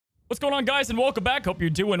What's going on, guys, and welcome back. Hope you're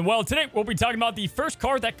doing well. Today, we'll be talking about the first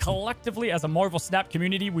card that collectively, as a Marvel Snap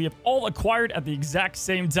community, we have all acquired at the exact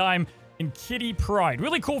same time in Kitty Pryde.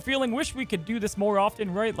 Really cool feeling. Wish we could do this more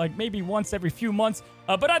often, right? Like maybe once every few months.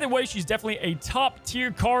 But either way, she's definitely a top-tier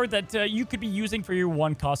card that you could be using for your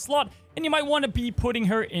one-cost slot, and you might want to be putting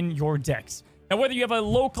her in your decks. Now, whether you have a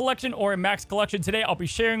low collection or a max collection, today I'll be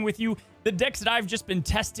sharing with you the decks that I've just been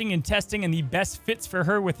testing and the best fits for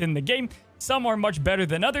her within the game. Some are much better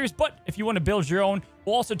than others, but if you want to build your own,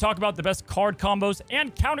 we'll also talk about the best card combos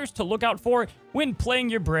and counters to look out for when playing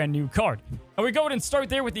your brand new card. And we go ahead and start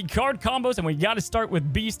there with the card combos, and we got to start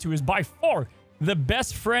with Beast, who is by far the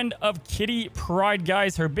best friend of Kitty Pryde,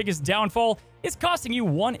 guys. Her biggest downfall is costing you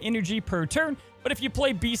 1 energy per turn, but if you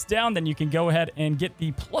play Beast down, then you can go ahead and get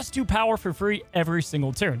the +2 power for free every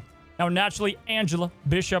single turn. Now, naturally, Angela,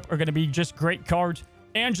 Bishop are going to be just great cards.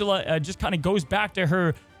 Angela just kind of goes back to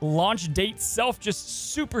her launch date self,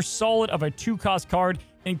 just super solid of a 2-cost card,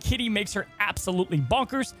 and Kitty makes her absolutely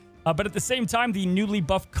bonkers. But at the same time, the newly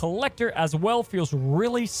buffed Collector as well feels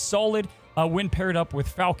really solid when paired up with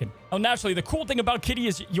Falcon. Now, naturally, the cool thing about Kitty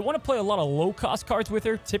is you want to play a lot of low-cost cards with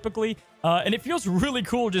her, typically, and it feels really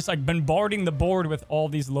cool just like bombarding the board with all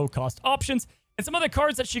these low-cost options. And some other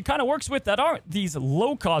cards that she kind of works with that aren't these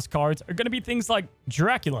low-cost cards are going to be things like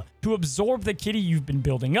Dracula, to absorb the Kitty you've been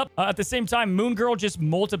building up. At the same time, Moon Girl, just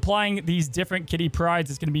multiplying these different Kitty Prydes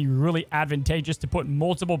is going to be really advantageous to put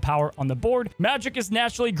multiple power on the board. Magic is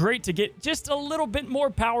naturally great to get just a little bit more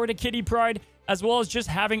power to Kitty Pryde, as well as just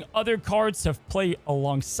having other cards to play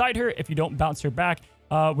alongside her if you don't bounce her back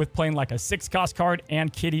with playing like a 6-cost card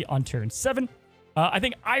and Kitty on turn 7. I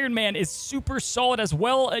think Iron Man is super solid as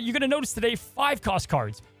well. You're going to notice today 5-cost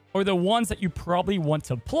cards are the ones that you probably want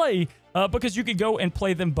to play because you could go and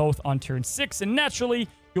play them both on turn 6. And naturally,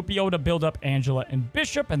 you'll be able to build up Angela and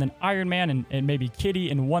Bishop, and then Iron Man and maybe Kitty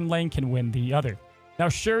in one lane can win the other. Now,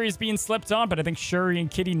 Shuri is being slept on, but I think Shuri and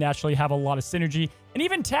Kitty naturally have a lot of synergy. And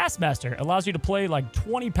even Taskmaster allows you to play like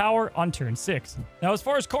 20 power on turn 6. Now, as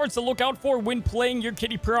far as cards to look out for when playing your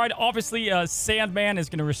Kitty Pryde, obviously Sandman is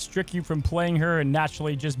going to restrict you from playing her and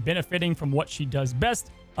naturally just benefiting from what she does best.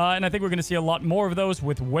 And I think we're going to see a lot more of those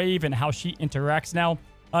with Wave and how she interacts now.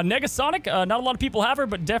 Negasonic, not a lot of people have her,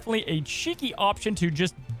 but definitely a cheeky option to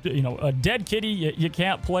just, a dead Kitty you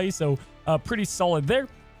can't play, so pretty solid there.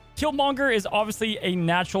 Killmonger is obviously a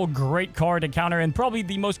natural great card to counter and probably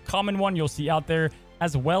the most common one you'll see out there,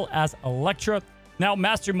 as well as Elektra. Now,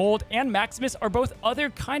 Master Mold and Maximus are both other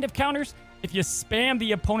kind of counters. If you spam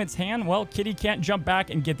the opponent's hand, well, Kitty can't jump back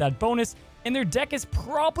and get that bonus, and their deck is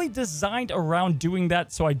probably designed around doing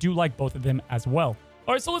that, so I do like both of them as well.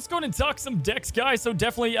 All right, so let's go ahead and talk some decks, guys. So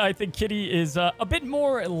definitely, I think Kitty is a bit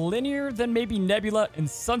more linear than maybe Nebula and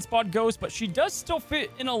Sunspot goes, but she does still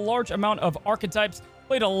fit in a large amount of archetypes.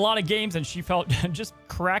 Played a lot of games, and she felt just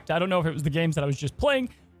cracked. I don't know if it was the games that I was just playing,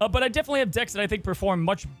 but I definitely have decks that I think perform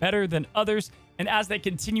much better than others, and as they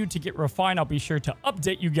continue to get refined, I'll be sure to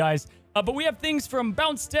update you guys. But we have things from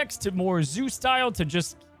bounce decks to more zoo style to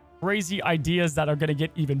just crazy ideas that are going to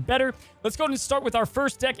get even better. Let's go ahead and start with our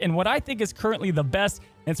first deck and what I think is currently the best.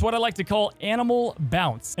 It's what I like to call Animal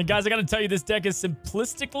Bounce. And guys, I got to tell you, this deck is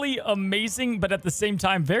simplistically amazing, but at the same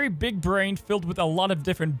time, very big brain, filled with a lot of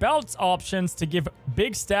different bounce options to give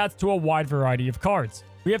big stats to a wide variety of cards.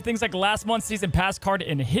 We have things like last month's Season Pass card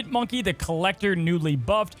in Hitmonkey, the Collector newly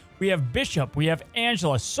buffed. We have Bishop, we have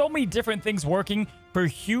Angela, so many different things working for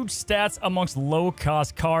huge stats amongst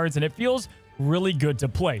low-cost cards, and it feels really good to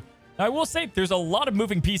play. Now, I will say there's a lot of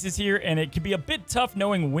moving pieces here, and it can be a bit tough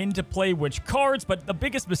knowing when to play which cards, but the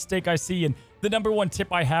biggest mistake I see, and the #1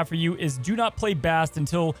 tip I have for you, is do not play Bast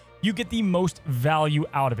until you get the most value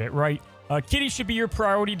out of it, right? Kitty should be your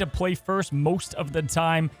priority to play first most of the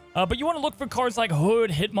time, but you want to look for cards like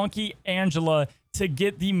Hood, Hitmonkey, Angela to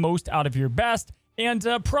get the most out of your Bast, and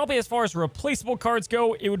probably as far as replaceable cards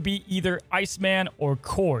go, it would be either Iceman or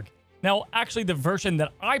Korg. Now, actually, the version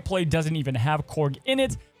that I play doesn't even have Korg in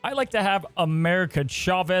it. I like to have America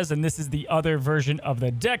Chavez, and this is the other version of the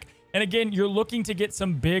deck. And again, you're looking to get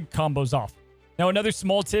some big combos off. Now, another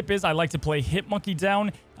small tip is I like to play Hitmonkey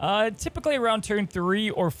down, typically around turn 3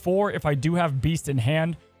 or 4 if I do have Beast in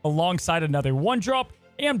hand, alongside another 1-drop,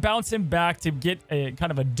 and bounce him back to get a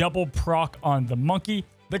kind of a double proc on the monkey.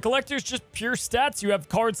 The Collector's just pure stats. You have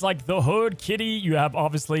cards like the Hood, Kitty, you have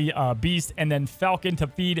obviously Beast, and then Falcon to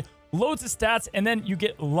feed loads of stats, and then you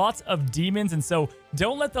get lots of demons, and so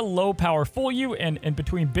don't let the low power fool you, and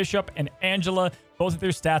between Bishop and Angela, both of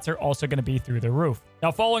their stats are also going to be through the roof.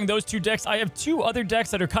 Now, following those two decks, I have two other decks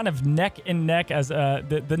that are kind of neck and neck as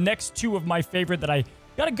the next two of my favorite that I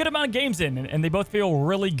got a good amount of games in, and they both feel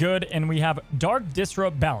really good. And we have Dark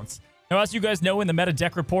Disrupt Bounce. Now, as you guys know, in the meta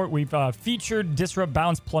deck report, we've featured Disrupt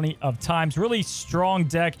Bounce plenty of times. Really strong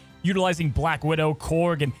deck, utilizing Black Widow,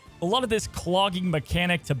 Korg, and a lot of this clogging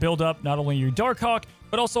mechanic to build up not only your Darkhawk,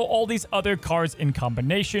 but also all these other cards in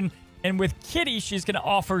combination. And with Kitty, she's going to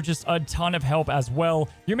offer just a ton of help as well.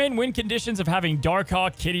 Your main win conditions of having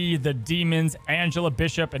Darkhawk, Kitty, the Demons, Angela,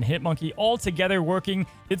 Bishop, and Hitmonkey all together working,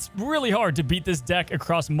 it's really hard to beat this deck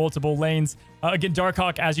across multiple lanes. Again,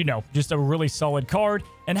 Darkhawk, as you know, just a really solid card.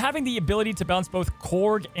 And having the ability to bounce both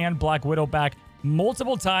Korg and Black Widow back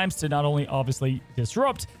multiple times to not only obviously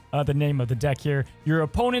disrupt the name of the deck here, your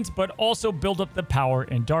opponent, but also build up the power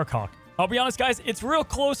in Darkhawk. I'll be honest, guys, it's real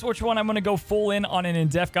close which one I'm going to go full in on an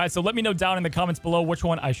in-depth guide, so let me know down in the comments below which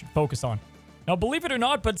one I should focus on. Now, believe it or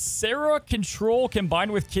not, but Sera control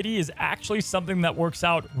combined with Kitty is actually something that works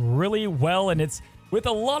out really well, and it's with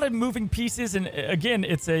a lot of moving pieces, and again,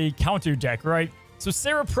 it's a counter deck, right? So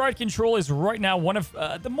Sera Pryde control is right now one of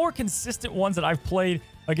the more consistent ones that I've played.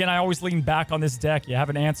 Again, I always lean back on this deck. You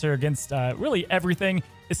have an answer against really everything,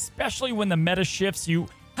 especially when the meta shifts. You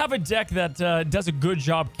have a deck that does a good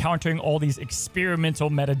job countering all these experimental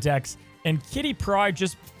meta decks, and Kitty Pryde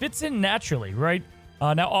just fits in naturally, right?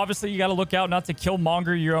 Now, obviously, you got to look out not to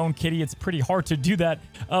killmonger your own Kitty. It's pretty hard to do that,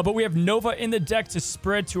 but we have Nova in the deck to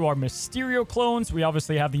spread to our Mysterio clones. We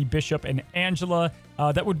obviously have the Bishop and Angela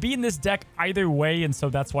that would be in this deck either way, and so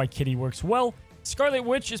that's why Kitty works well. Scarlet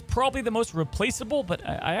Witch is probably the most replaceable, but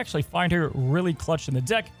I actually find her really clutch in the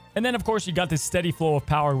deck. And then, of course, you got this steady flow of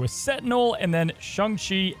power with Sentinel, and then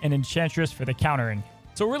Shang-Chi and Enchantress for the countering.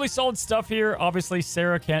 So really solid stuff here. Obviously,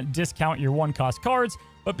 Sera can't discount your one-cost cards,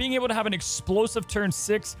 but being able to have an explosive turn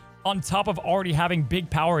 6 on top of already having big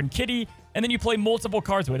power in Kitty, and then you play multiple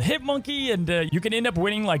cards with Hitmonkey, and you can end up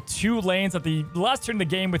winning like 2 lanes at the last turn of the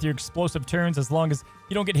game with your explosive turns as long as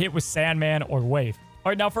you don't get hit with Sandman or Wave. All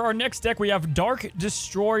right, now for our next deck, we have Dark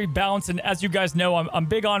Destroy Bounce, and as you guys know, I'm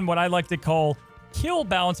big on what I like to call Kill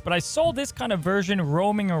Bounce, but I saw this kind of version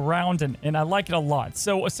roaming around, and I like it a lot.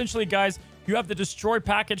 So essentially, guys, you have the Destroy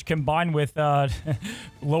package combined with,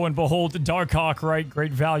 lo and behold, Darkhawk, right?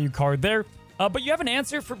 Great value card there. But you have an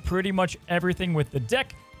answer for pretty much everything with the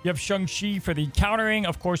deck. You have Shang-Chi for the countering.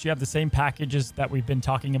 Of course, you have the same packages that we've been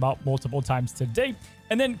talking about multiple times today.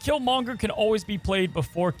 And then Killmonger can always be played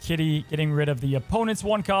before Kitty, getting rid of the opponent's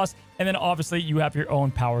one cost. And then obviously you have your own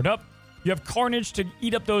powered up. You have Carnage to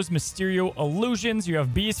eat up those Mysterio illusions. You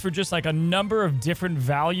have Beast for just like a number of different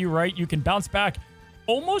value, right? You can bounce back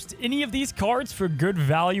almost any of these cards for good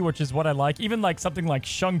value, which is what I like. Even like something like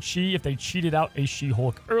Shang-Chi if they cheated out a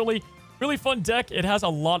She-Hulk early. Really fun deck. It has a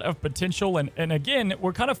lot of potential. And again,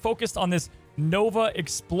 we're kind of focused on this Nova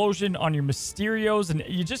explosion on your Mysterios, and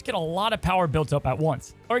you just get a lot of power built up at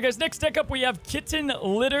once. All right, guys, next deck up, we have Kitten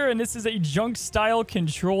Litter, and this is a junk-style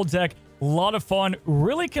control deck. A lot of fun,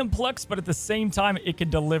 really complex, but at the same time, it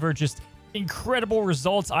can deliver just incredible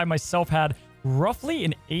results. I myself had roughly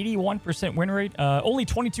an 81% win rate. Only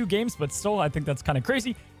 22 games, but still, I think that's kind of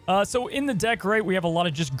crazy. So in the deck, right, we have a lot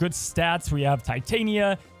of just good stats. We have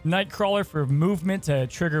Titania, Nightcrawler for movement to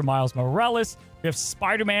trigger Miles Morales. We have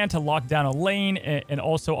Spider-Man to lock down a lane, and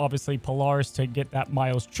also, obviously, Polaris to get that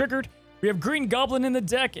Miles triggered. We have Green Goblin in the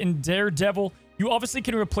deck and Daredevil. You obviously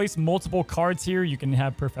can replace multiple cards here. You can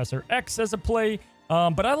have Professor X as a play.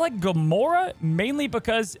 But I like Gamora mainly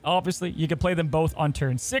because, obviously, you can play them both on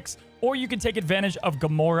turn 6, or you can take advantage of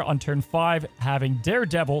Gamora on turn 5, having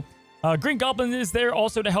Daredevil. Green Goblin is there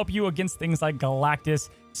also to help you against things like Galactus.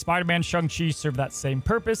 Spider-Man, Shang-Chi serve that same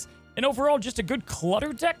purpose. And overall, just a good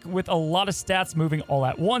clutter deck with a lot of stats moving all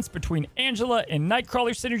at once between Angela and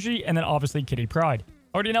Nightcrawler synergy, and then obviously Kitty Pryde.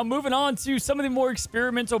 Alrighty, now moving on to some of the more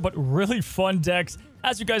experimental but really fun decks.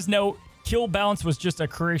 As you guys know, Kill Bounce was just a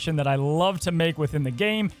creation that I love to make within the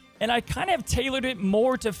game, and I kind of tailored it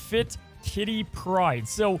more to fit Kitty Pryde.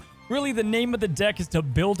 So really the name of the deck is to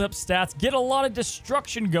build up stats, get a lot of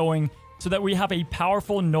destruction going, so that we have a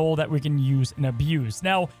powerful null that we can use and abuse.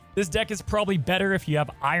 Now, this deck is probably better if you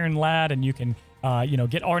have Iron Lad and you can,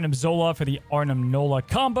 get Arnim Zola for the Arnim Nola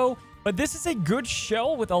combo. But this is a good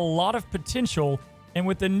shell with a lot of potential. And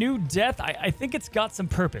with the new death, I think it's got some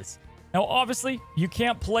purpose. Now, obviously, you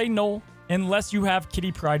can't play Null unless you have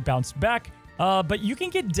Kitty Pryde bounce back. But you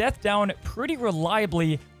can get death down pretty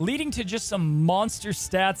reliably, leading to just some monster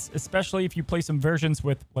stats, especially if you play some versions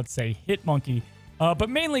with, let's say, Hitmonkey. But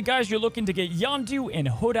mainly, guys, you're looking to get Yondu and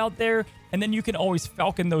Hood out there, and then you can always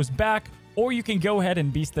Falcon those back, or you can go ahead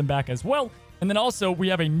and Beast them back as well. And then also, we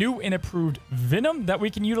have a new and improved Venom that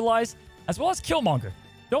we can utilize, as well as Killmonger.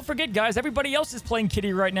 Don't forget, guys, everybody else is playing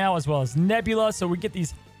Kitty right now, as well as Nebula, so we get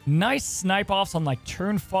these nice snipe offs on like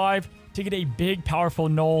turn 5 to get a big, powerful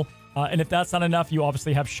null. And if that's not enough, you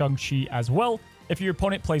obviously have Shang-Chi as well. If your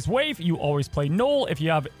opponent plays Wave, you always play Null. If you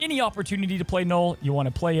have any opportunity to play Null, you want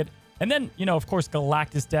to play it. And then, you know, of course,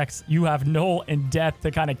 Galactus decks, you have Null and Death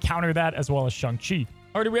to kind of counter that, as well as Shang-Chi.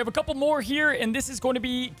 All right, we have a couple more here, and this is going to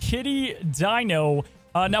be Kitty Dino.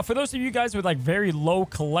 Now, for those of you guys with like very low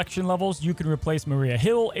collection levels, you can replace Maria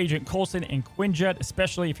Hill, Agent Coulson, and Quinjet,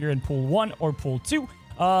 especially if you're in Pool 1 or Pool 2.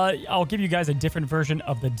 I'll give you guys a different version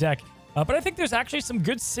of the deck. But I think there's actually some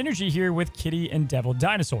good synergy here with Kitty and Devil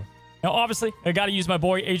Dinosaur. Now, obviously, I got to use my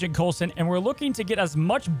boy Agent Coulson, and we're looking to get as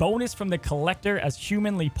much bonus from the collector as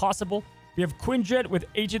humanly possible. We have Quinjet with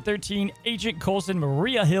Agent 13, Agent Coulson,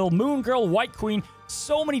 Maria Hill, Moon Girl, White Queen,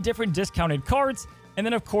 so many different discounted cards. And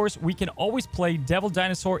then, of course, we can always play Devil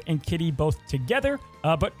Dinosaur and Kitty both together.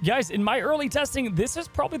 But guys, in my early testing, this is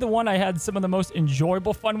probably the one I had some of the most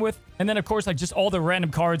enjoyable fun with. And then, of course, like just all the random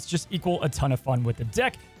cards just equal a ton of fun with the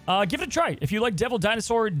deck. Give it a try. If you like Devil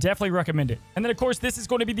Dinosaur, definitely recommend it. And then, of course, this is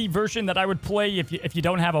going to be the version that I would play if you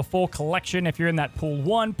don't have a full collection. If you're in that Pool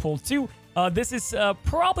 1, Pool 2, this is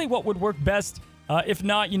probably what would work best. If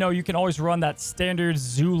not, you know, you can always run that standard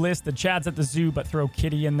zoo list, the Chads at the zoo, but throw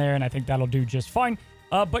Kitty in there, and I think that'll do just fine.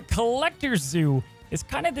 But Collector's Zoo is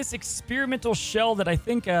kind of this experimental shell that I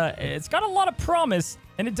think it's got a lot of promise,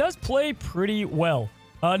 and it does play pretty well.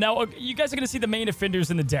 Now, you guys are going to see the main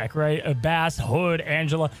offenders in the deck, right? Bass, Hood,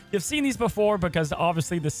 Angela. You've seen these before because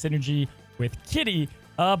obviously the synergy with Kitty.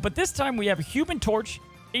 But this time we have Human Torch,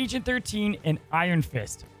 Agent 13, and Iron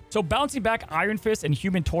Fist. So bouncing back Iron Fist and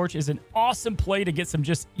Human Torch is an awesome play to get some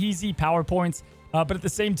just easy power points. But at the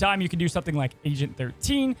same time, you can do something like Agent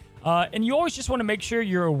 13. And you always just want to make sure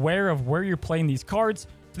you're aware of where you're playing these cards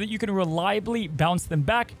so that you can reliably bounce them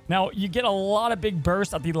back. Now, you get a lot of big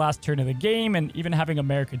bursts at the last turn of the game, and even having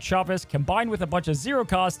American Chavez combined with a bunch of zero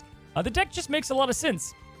cost, the deck just makes a lot of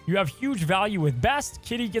sense. You have huge value with Bast.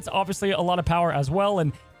 Kitty gets obviously a lot of power as well,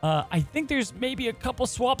 and I think there's maybe a couple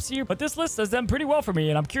swaps here, but this list has done pretty well for me,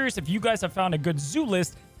 and I'm curious if you guys have found a good zoo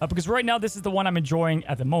list, because right now this is the one I'm enjoying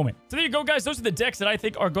at the moment. So there you go, guys. Those are the decks that I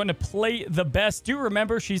think are going to play the best. Do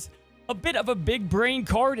remember, she's a bit of a big brain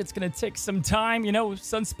card. It's going to take some time. You know,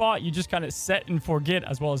 Sunspot, you just kind of set and forget,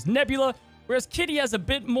 as well as Nebula, whereas Kitty has a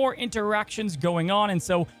bit more interactions going on, and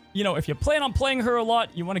so, you know, if you plan on playing her a lot,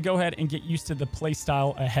 you want to go ahead and get used to the play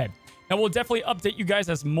style ahead. Now, we'll definitely update you guys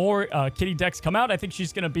as more Kitty decks come out. I think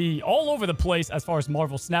she's going to be all over the place as far as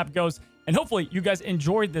Marvel Snap goes. And hopefully, you guys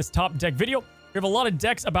enjoyed this top deck video. We have a lot of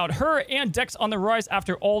decks about her and decks on the rise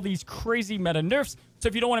after all these crazy meta nerfs. So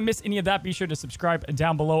if you don't want to miss any of that, be sure to subscribe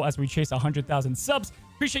down below as we chase 100,000 subs.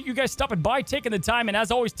 Appreciate you guys stopping by, taking the time. And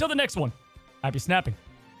as always, till the next one, happy snapping.